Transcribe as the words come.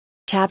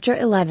Chapter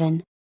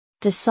 11.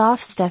 The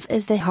soft stuff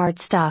is the hard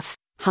stuff,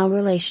 how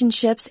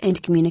relationships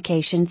and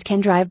communications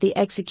can drive the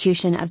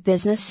execution of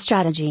business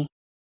strategy.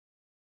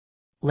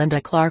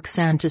 Linda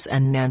Clark-Santos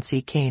and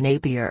Nancy K.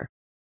 Napier.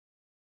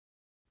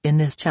 In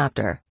this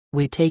chapter,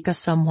 we take a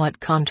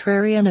somewhat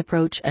contrarian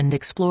approach and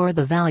explore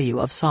the value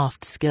of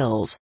soft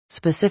skills,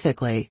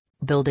 specifically,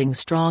 building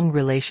strong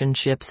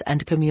relationships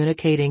and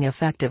communicating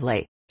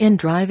effectively, in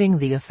driving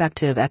the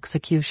effective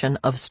execution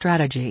of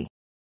strategy.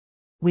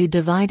 We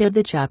divided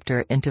the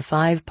chapter into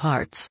 5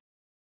 parts.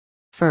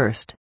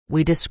 First,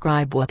 we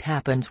describe what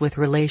happens with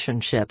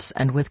relationships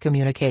and with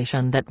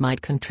communication that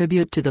might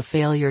contribute to the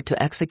failure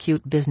to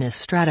execute business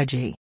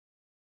strategy.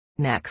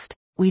 Next,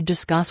 we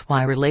discuss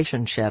why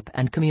relationship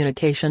and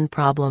communication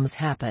problems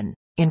happen,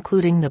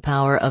 including the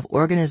power of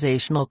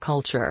organizational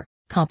culture,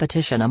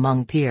 competition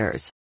among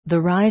peers, the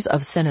rise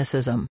of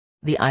cynicism,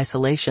 the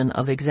isolation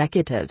of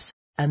executives,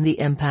 and the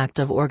impact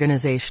of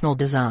organizational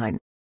design.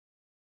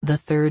 The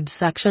third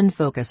section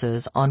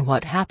focuses on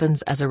what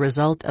happens as a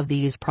result of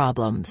these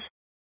problems.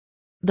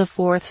 The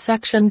fourth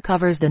section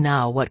covers the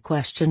now what ?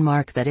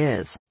 That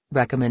is,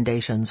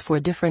 recommendations for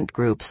different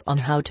groups on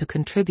how to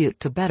contribute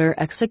to better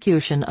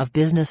execution of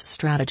business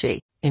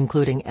strategy,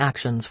 including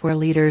actions for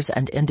leaders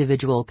and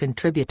individual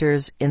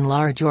contributors in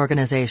large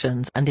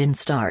organizations and in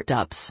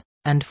startups,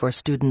 and for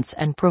students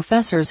and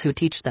professors who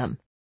teach them.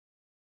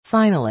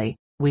 Finally,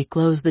 we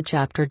close the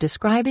chapter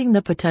describing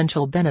the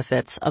potential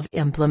benefits of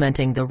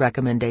implementing the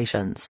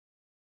recommendations.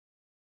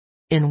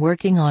 In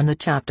working on the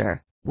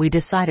chapter, we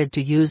decided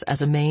to use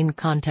as a main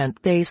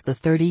content base the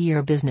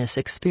 30-year business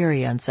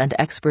experience and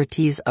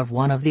expertise of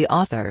one of the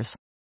authors.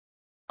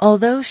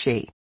 Although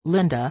she,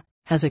 Linda,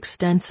 has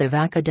extensive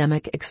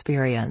academic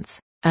experience,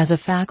 as a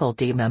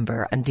faculty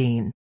member and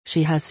dean,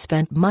 she has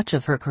spent much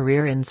of her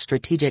career in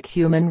strategic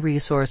human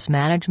resource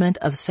management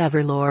of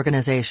several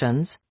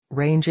organizations,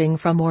 ranging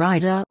from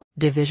ORIDA,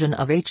 division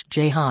of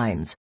H.J.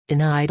 Heinz,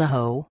 in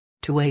Idaho,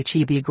 to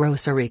H.E.B.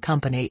 Grocery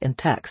Company in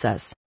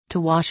Texas,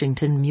 to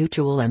Washington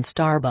Mutual and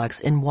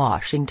Starbucks in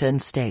Washington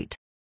state.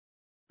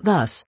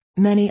 Thus,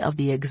 many of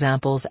the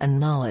examples and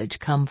knowledge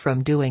come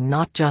from doing,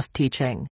 not just teaching.